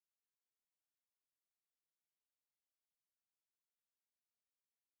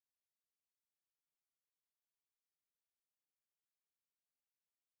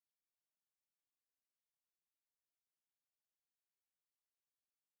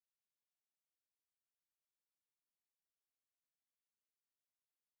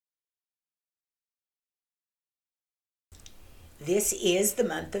This is the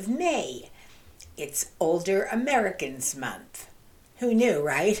month of May. It's Older Americans Month. Who knew,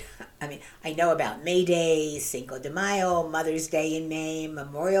 right? I know about May Day, Cinco de Mayo, Mother's Day in May,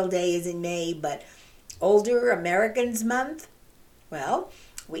 Memorial Day is in May, but Older Americans Month? Well,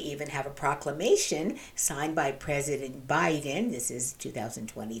 we even have a proclamation signed by President Biden. This is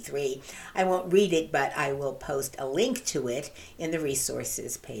 2023. I won't read it, but I will post a link to it in the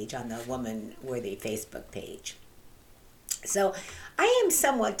resources page on the Woman Worthy Facebook page. So I am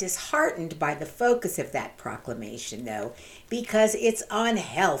somewhat disheartened by the focus of that proclamation, though, because it's on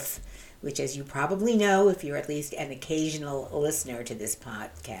health, which, as you probably know, if you're at least an occasional listener to this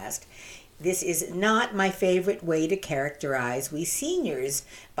podcast, this is not my favorite way to characterize we seniors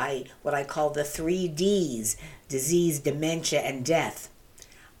by what I call the 3Ds, disease, dementia, and death.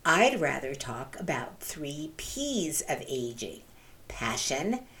 I'd rather talk about 3Ps of aging: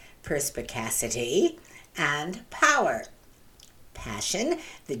 passion, perspicacity, and power. Passion,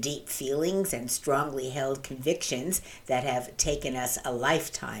 the deep feelings and strongly held convictions that have taken us a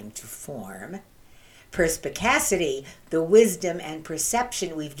lifetime to form. Perspicacity, the wisdom and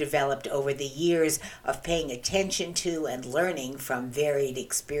perception we've developed over the years of paying attention to and learning from varied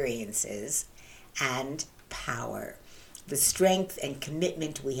experiences. And power, the strength and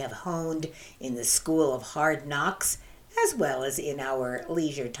commitment we have honed in the school of hard knocks, as well as in our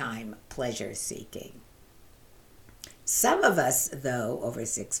leisure time pleasure seeking. Some of us, though, over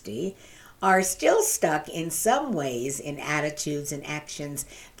 60, are still stuck in some ways in attitudes and actions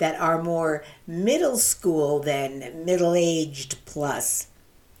that are more middle school than middle-aged plus.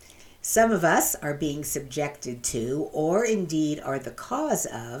 Some of us are being subjected to, or indeed are the cause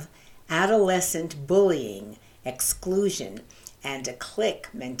of, adolescent bullying, exclusion, and a clique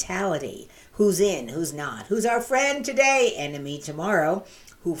mentality. Who's in, who's not? Who's our friend today, enemy tomorrow?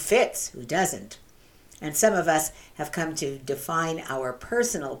 Who fits, who doesn't? And some of us have come to define our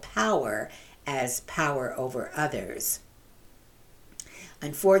personal power as power over others.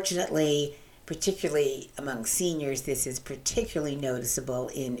 Unfortunately, particularly among seniors, this is particularly noticeable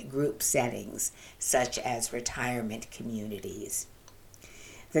in group settings, such as retirement communities.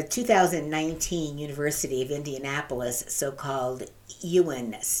 The 2019 University of Indianapolis so-called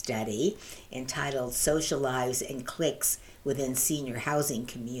Ewan study, entitled Social Lives and Cliques Within Senior Housing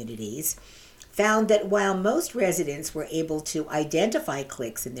Communities, found that while most residents were able to identify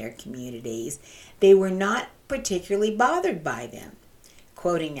cliques in their communities, they were not particularly bothered by them.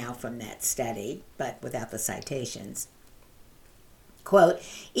 Quoting now from that study, but without the citations. Quote,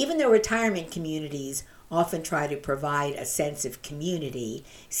 even though retirement communities often try to provide a sense of community,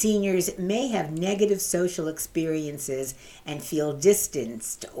 seniors may have negative social experiences and feel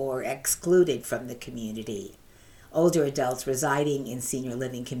distanced or excluded from the community. Older adults residing in senior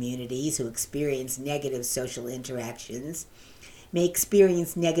living communities who experience negative social interactions may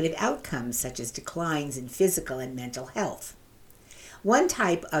experience negative outcomes such as declines in physical and mental health. One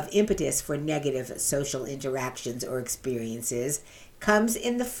type of impetus for negative social interactions or experiences comes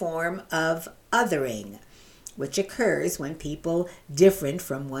in the form of othering, which occurs when people different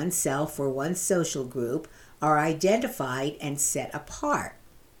from oneself or one's social group are identified and set apart.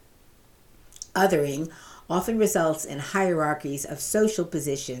 Othering often results in hierarchies of social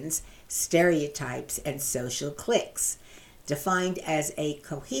positions, stereotypes, and social cliques, defined as a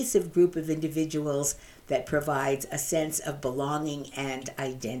cohesive group of individuals that provides a sense of belonging and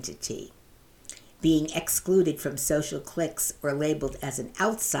identity. Being excluded from social cliques or labeled as an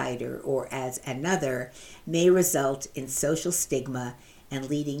outsider or as another may result in social stigma and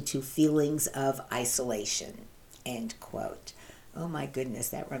leading to feelings of isolation. End quote. Oh my goodness,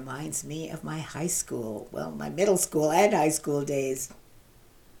 that reminds me of my my middle school and high school days.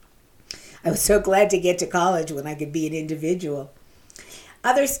 I was so glad to get to college when I could be an individual.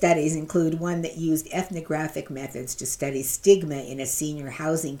 Other studies include one that used ethnographic methods to study stigma in a senior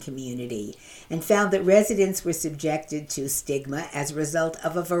housing community and found that residents were subjected to stigma as a result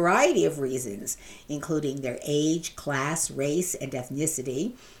of a variety of reasons, including their age, class, race, and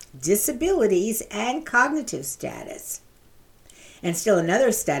ethnicity, disabilities, and cognitive status. And still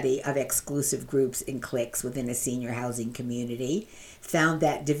another study of exclusive groups and cliques within a senior housing community found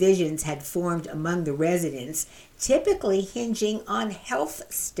that divisions had formed among the residents, typically hinging on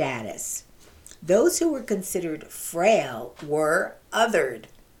health status. Those who were considered frail were othered.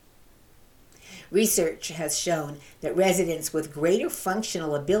 Research has shown that residents with greater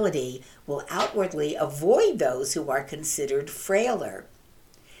functional ability will outwardly avoid those who are considered frailer.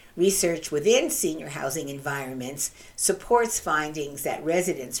 Research within senior housing environments supports findings that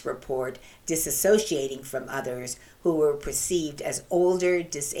residents report disassociating from others who were perceived as older,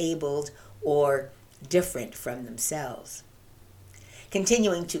 disabled, or different from themselves.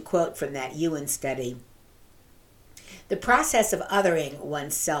 Continuing to quote from that Ewan study, the process of othering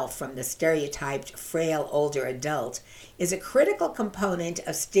oneself from the stereotyped frail older adult is a critical component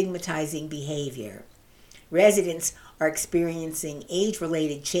of stigmatizing behavior. Residents are experiencing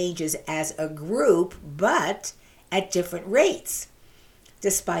age-related changes as a group, but at different rates.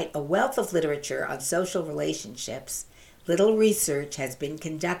 Despite a wealth of literature on social relationships, little research has been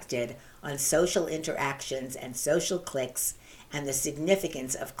conducted on social interactions and social cliques and the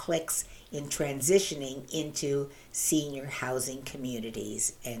significance of cliques in transitioning into senior housing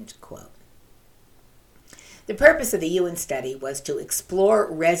communities, end quote. The purpose of the Ewan study was to explore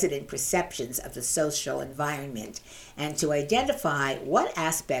resident perceptions of the social environment and to identify what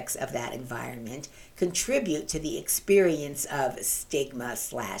aspects of that environment contribute to the experience of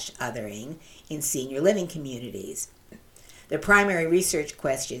stigma/othering in senior living communities. The primary research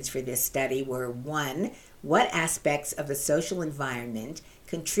questions for this study were 1. What aspects of the social environment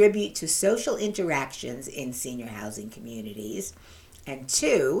contribute to social interactions in senior housing communities? And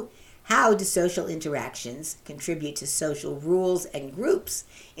 2, how do social interactions contribute to social rules and groups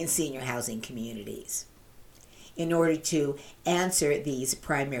in senior housing communities? In order to answer these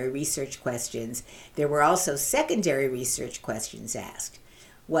primary research questions, there were also secondary research questions asked.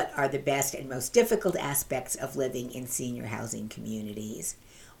 What are the best and most difficult aspects of living in senior housing communities?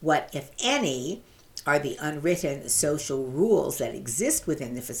 What, if any, are the unwritten social rules that exist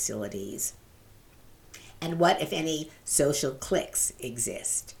within the facilities? And what, if any, social cliques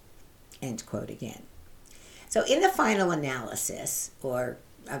exist? End quote again. So in the final analysis,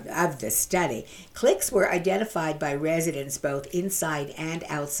 of the study, cliques were identified by residents both inside and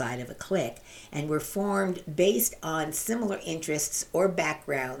outside of a clique and were formed based on similar interests or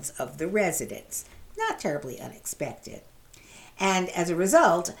backgrounds of the residents. Not terribly unexpected. And as a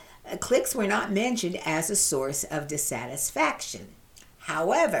result, cliques were not mentioned as a source of dissatisfaction.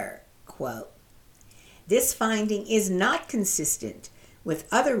 However, quote, this finding is not consistent with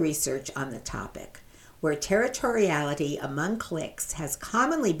other research on the topic, where territoriality among cliques has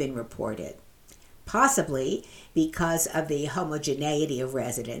commonly been reported, possibly because of the homogeneity of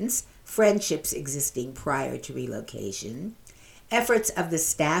residents, friendships existing prior to relocation, efforts of the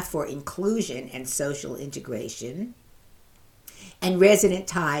staff for inclusion and social integration, and resident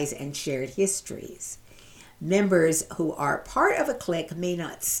ties and shared histories. Members who are part of a clique may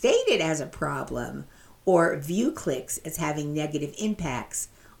not state it as a problem or view cliques as having negative impacts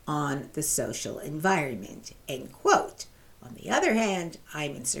on the social environment, end quote. On the other hand,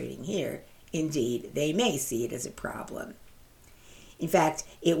 I'm inserting here, indeed, they may see it as a problem. In fact,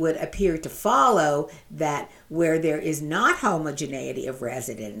 it would appear to follow that where there is not homogeneity of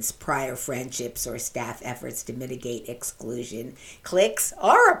residents, prior friendships, or staff efforts to mitigate exclusion, cliques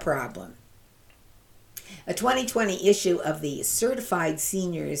are a problem. A 2020 issue of the Certified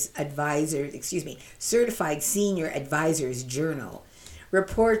Senior Advisors Journal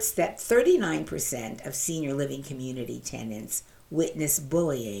reports that 39% of senior living community tenants witness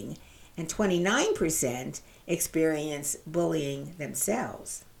bullying and 29% experience bullying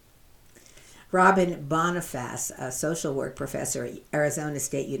themselves. Robin Boniface, a social work professor at Arizona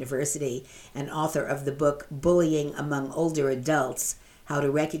State University and author of the book Bullying Among Older Adults, How to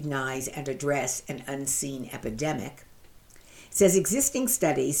Recognize and Address an Unseen Epidemic, says existing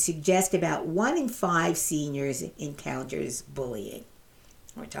studies suggest about 1 in 5 seniors encounters bullying.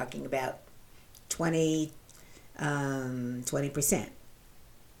 We're talking about 20%.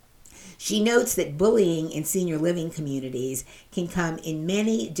 She notes that bullying in senior living communities can come in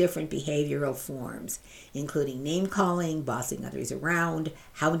many different behavioral forms, including name-calling, bossing others around,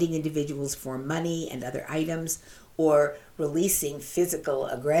 hounding individuals for money and other items, or releasing physical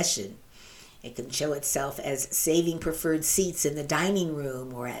aggression. It can show itself as saving preferred seats in the dining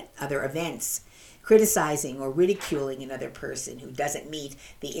room or at other events, criticizing or ridiculing another person who doesn't meet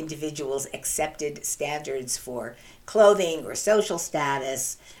the individual's accepted standards for clothing or social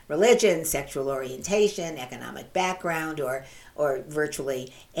status, religion, sexual orientation, economic background, or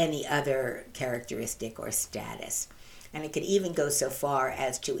virtually any other characteristic or status. And it could even go so far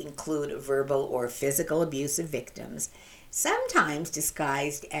as to include verbal or physical abuse of victims, sometimes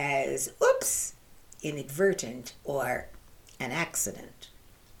disguised as, oops, inadvertent or an accident.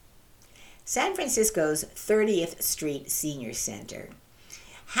 San Francisco's 30th Street Senior Center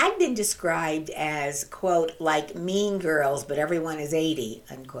had been described as, quote, like Mean Girls, but everyone is 80,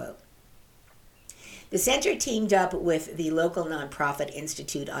 unquote. The center teamed up with the local nonprofit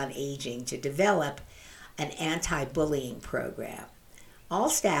Institute on Aging to develop an anti-bullying program. All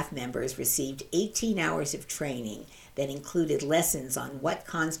staff members received 18 hours of training that included lessons on what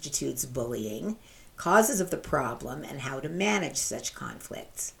constitutes bullying, causes of the problem, and how to manage such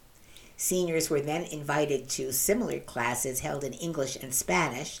conflicts. Seniors were then invited to similar classes held in English and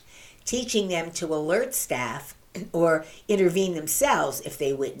Spanish, teaching them to alert staff or intervene themselves if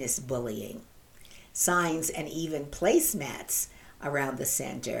they witness bullying. Signs and even placemats around the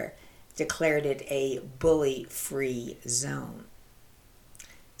center declared it a bully-free zone.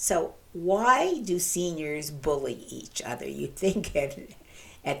 So why do seniors bully each other? You'd think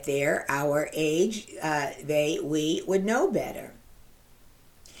at our age, we would know better.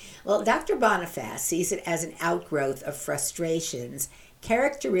 Well, Dr. Boniface sees it as an outgrowth of frustrations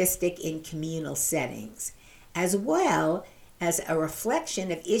characteristic in communal settings, as well as a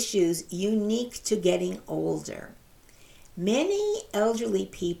reflection of issues unique to getting older. Many elderly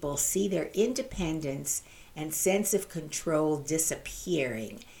people see their independence and sense of control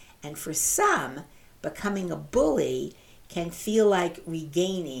disappearing, and for some, becoming a bully can feel like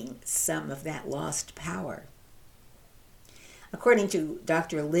regaining some of that lost power. According to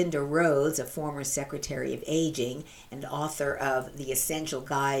Dr. Linda Rhodes, a former Secretary of Aging and author of The Essential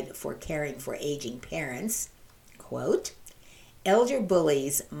Guide for Caring for Aging Parents, quote, elder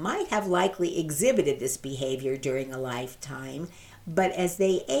bullies might have likely exhibited this behavior during a lifetime, but as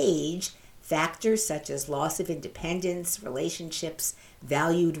they age, factors such as loss of independence, relationships,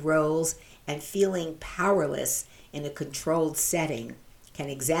 valued roles, and feeling powerless in a controlled setting can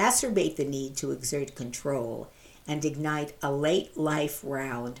exacerbate the need to exert control and ignite a late life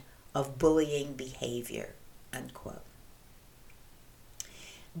round of bullying behavior, unquote.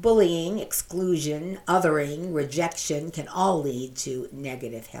 Bullying, exclusion, othering, rejection can all lead to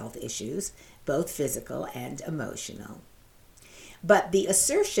negative health issues, both physical and emotional. But the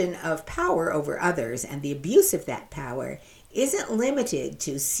assertion of power over others and the abuse of that power isn't limited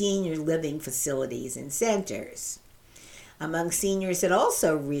to senior living facilities and centers. Among seniors, it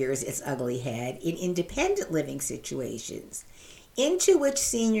also rears its ugly head in independent living situations, into which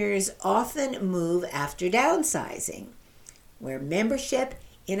seniors often move after downsizing, where membership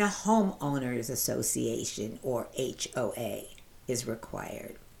in a homeowners association, or HOA, is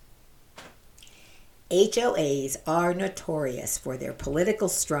required. HOAs are notorious for their political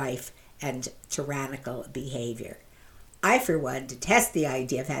strife and tyrannical behavior. I, for one, detest the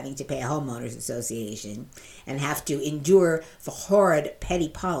idea of having to pay a homeowners association and have to endure the horrid petty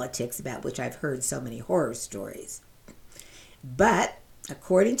politics about which I've heard so many horror stories. But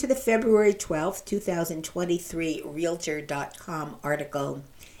according to the February 12, 2023 Realtor.com article,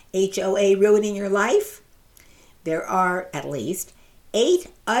 HOA Ruining Your Life, there are at least 8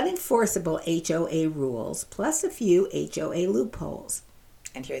 unenforceable HOA rules, plus a few HOA loopholes.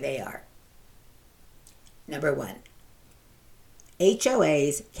 And here they are. Number 1.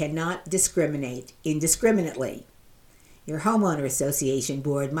 HOAs cannot discriminate indiscriminately. Your homeowner association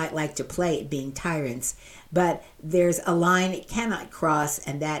board might like to play at being tyrants, but there's a line it cannot cross,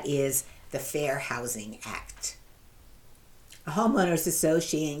 and that is the Fair Housing Act. A homeowners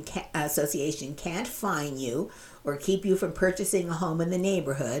association can't fine you or keep you from purchasing a home in the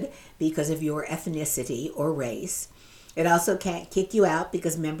neighborhood because of your ethnicity or race. It also can't kick you out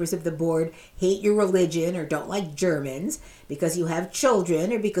because members of the board hate your religion or don't like Germans, because you have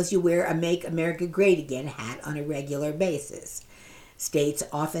children, or because you wear a Make America Great Again hat on a regular basis. States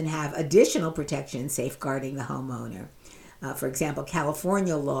often have additional protections safeguarding the homeowner. For example,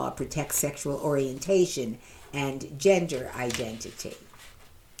 California law protects sexual orientation and gender identity.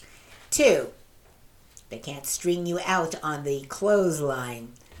 2, they can't string you out on the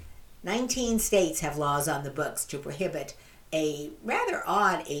clothesline. 19 states have laws on the books to prohibit a rather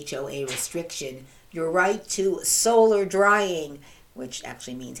odd HOA restriction, your right to solar drying, which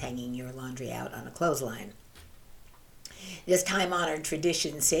actually means hanging your laundry out on a clothesline. This time-honored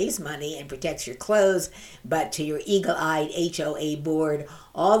tradition saves money and protects your clothes, but to your eagle-eyed HOA board,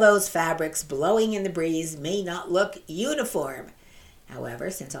 all those fabrics blowing in the breeze may not look uniform.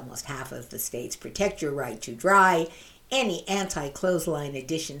 However, since almost half of the states protect your right to dry, any anti-clothesline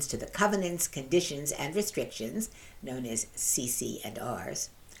additions to the covenants, conditions, and restrictions, known as CC&Rs,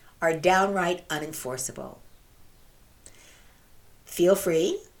 are downright unenforceable. Feel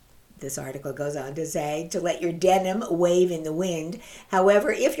free, this article goes on to say, to let your denim wave in the wind.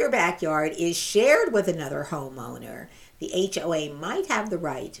 However, if your backyard is shared with another homeowner, the HOA might have the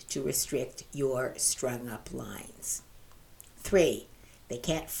right to restrict your strung-up lines. 3, they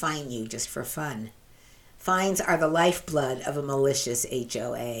can't fine you just for fun. Fines are the lifeblood of a malicious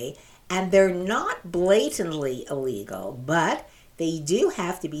HOA, and they're not blatantly illegal, but they do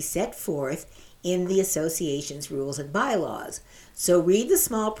have to be set forth in the association's rules and bylaws. So read the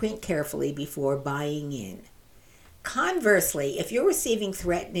small print carefully before buying in. Conversely, if you're receiving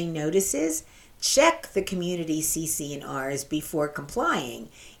threatening notices, Check the community CC&Rs before complying.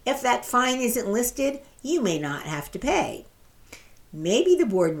 If that fine isn't listed, you may not have to pay. Maybe the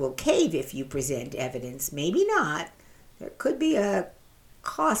board will cave if you present evidence, maybe not. There could be a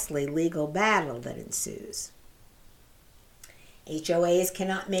costly legal battle that ensues. HOAs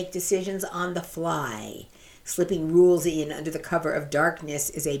cannot make decisions on the fly. Slipping rules in under the cover of darkness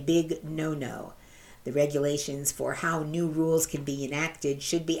is a big no-no. The regulations for how new rules can be enacted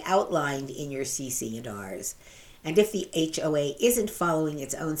should be outlined in your CC&Rs. And if the HOA isn't following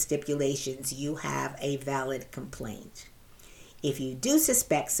its own stipulations, you have a valid complaint. If you do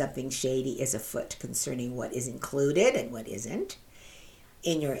suspect something shady is afoot concerning what is included and what isn't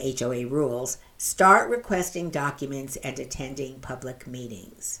in your HOA rules, start requesting documents and attending public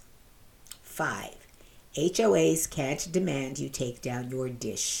meetings. 5. HOAs can't demand you take down your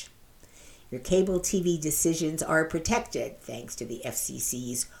dish. Your cable TV decisions are protected thanks to the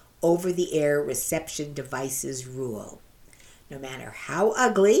FCC's over-the-air reception devices rule. No matter how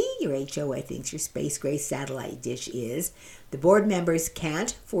ugly your HOA thinks your space gray satellite dish is, the board members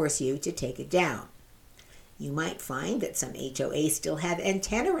can't force you to take it down. You might find that some HOAs still have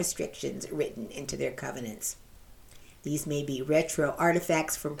antenna restrictions written into their covenants. These may be retro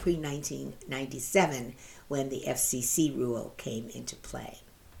artifacts from pre-1997 when the FCC rule came into play.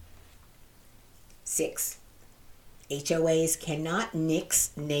 6. HOAs cannot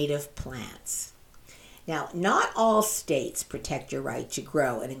nix native plants. Now, not all states protect your right to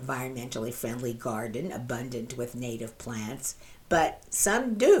grow an environmentally friendly garden abundant with native plants, but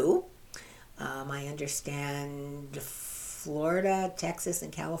some do. I understand Florida, Texas,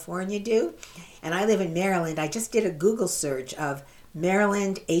 and California do. And I live in Maryland. I just did a Google search of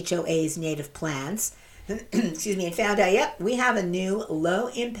Maryland HOA's native plants, and found out, yep, we have a new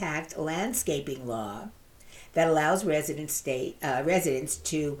low-impact landscaping law that allows residents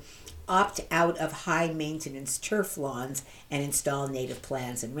to opt out of high-maintenance turf lawns and install native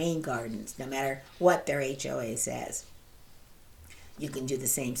plants and rain gardens, no matter what their HOA says. You can do the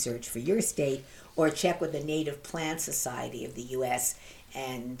same search for your state or check with the Native Plant Society of the U.S.,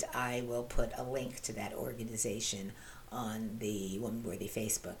 and I will put a link to that organization on the Woman Worthy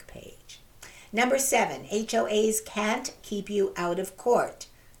Facebook page. Number 7, HOAs can't keep you out of court.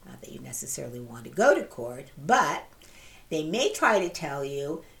 Not that you necessarily want to go to court, but they may try to tell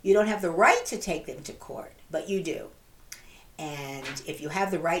you you don't have the right to take them to court, but you do. And if you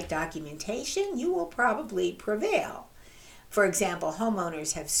have the right documentation, you will probably prevail. For example,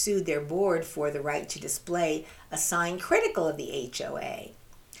 homeowners have sued their board for the right to display a sign critical of the HOA.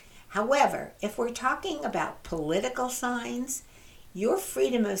 However, if we're talking about political signs, your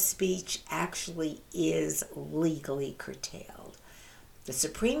freedom of speech actually is legally curtailed. The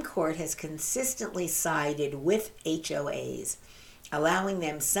Supreme Court has consistently sided with HOAs, allowing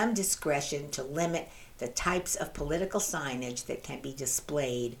them some discretion to limit the types of political signage that can be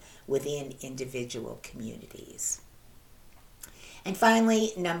displayed within individual communities. And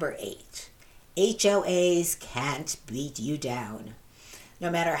finally, number 8, HOAs can't beat you down. No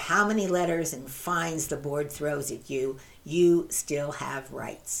matter how many letters and fines the board throws at you, you still have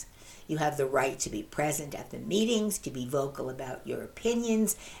rights. You have the right to be present at the meetings, to be vocal about your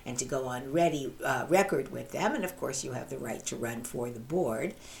opinions, and to go on record with them. And of course, you have the right to run for the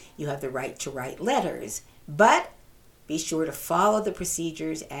board. You have the right to write letters. But be sure to follow the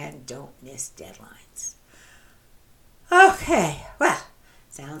procedures and don't miss deadlines. Okay, well,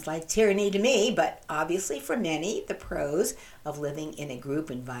 sounds like tyranny to me, but obviously for many, the pros of living in a group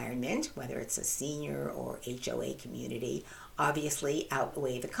environment, whether it's a senior or HOA community, obviously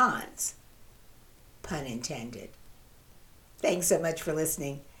outweigh the cons. Pun intended. Thanks so much for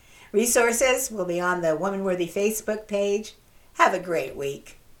listening. Resources will be on the Woman Worthy Facebook page. Have a great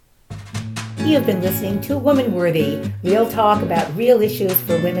week. You have been listening to Woman Worthy, real talk about real issues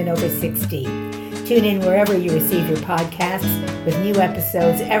for women over 60. Tune in wherever you receive your podcasts with new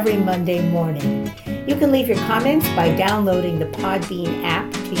episodes every Monday morning. You can leave your comments by downloading the Podbean app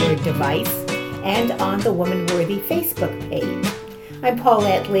to your device and on the Woman Worthy Facebook page. I'm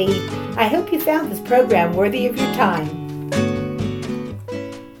Paulette Lee. I hope you found this program worthy of your time.